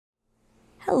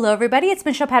Hello everybody, it's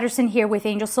Michelle Patterson here with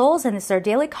Angel Souls, and this is our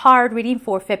daily card reading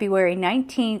for February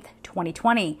 19th,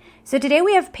 2020. So today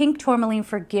we have pink tourmaline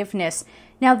forgiveness.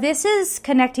 Now this is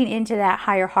connecting into that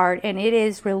higher heart, and it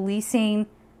is releasing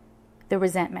the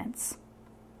resentments.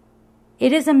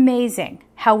 It is amazing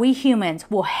how we humans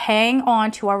will hang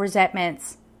on to our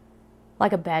resentments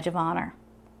like a badge of honor.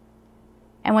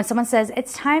 And when someone says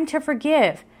it's time to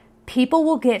forgive, people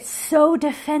will get so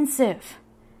defensive.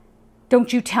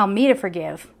 Don't you tell me to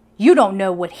forgive. You don't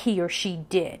know what he or she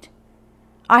did.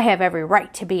 I have every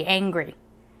right to be angry.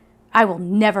 I will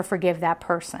never forgive that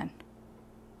person.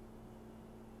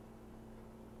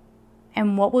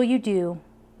 And what will you do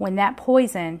when that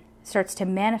poison starts to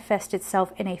manifest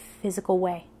itself in a physical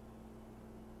way?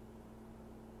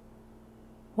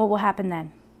 What will happen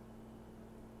then?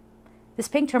 This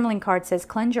pink tourmaline card says,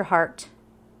 cleanse your heart,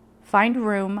 find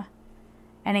room,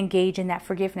 and engage in that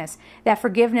forgiveness. That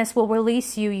forgiveness will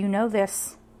release you. You know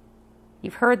this.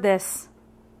 You've heard this.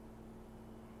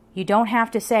 You don't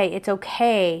have to say, it's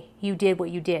okay, you did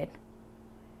what you did.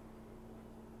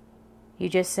 You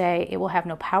just say, it will have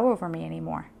no power over me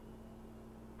anymore.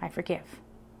 I forgive.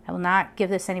 I will not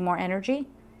give this any more energy.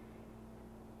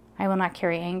 I will not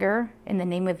carry anger in the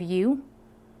name of you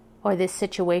or this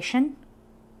situation.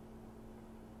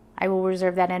 I will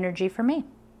reserve that energy for me.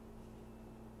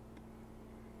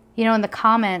 You know, in the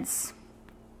comments,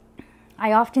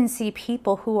 I often see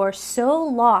people who are so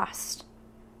lost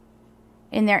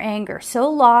in their anger, so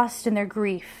lost in their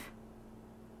grief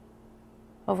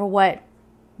over what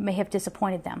may have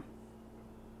disappointed them,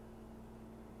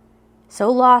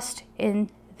 so lost in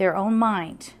their own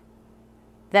mind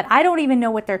that I don't even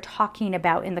know what they're talking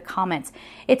about in the comments.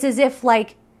 It's as if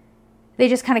like they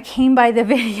just kind of came by the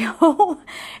video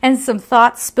and some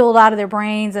thoughts spilled out of their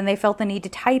brains and they felt the need to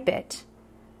type it.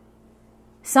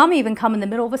 Some even come in the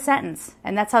middle of a sentence,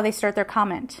 and that's how they start their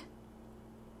comment.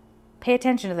 Pay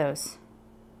attention to those.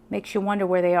 Makes you wonder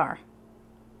where they are.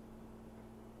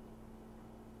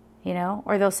 You know,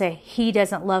 or they'll say, he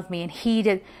doesn't love me, and he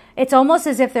did. It's almost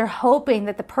as if they're hoping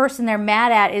that the person they're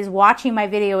mad at is watching my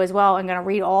video as well and going to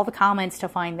read all the comments to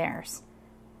find theirs.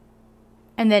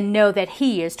 And then know that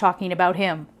he is talking about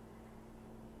him.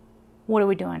 What are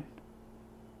we doing?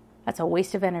 That's a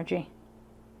waste of energy.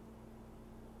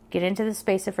 Get into the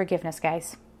space of forgiveness,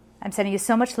 guys. I'm sending you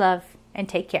so much love, and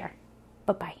take care.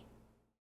 Bye-bye.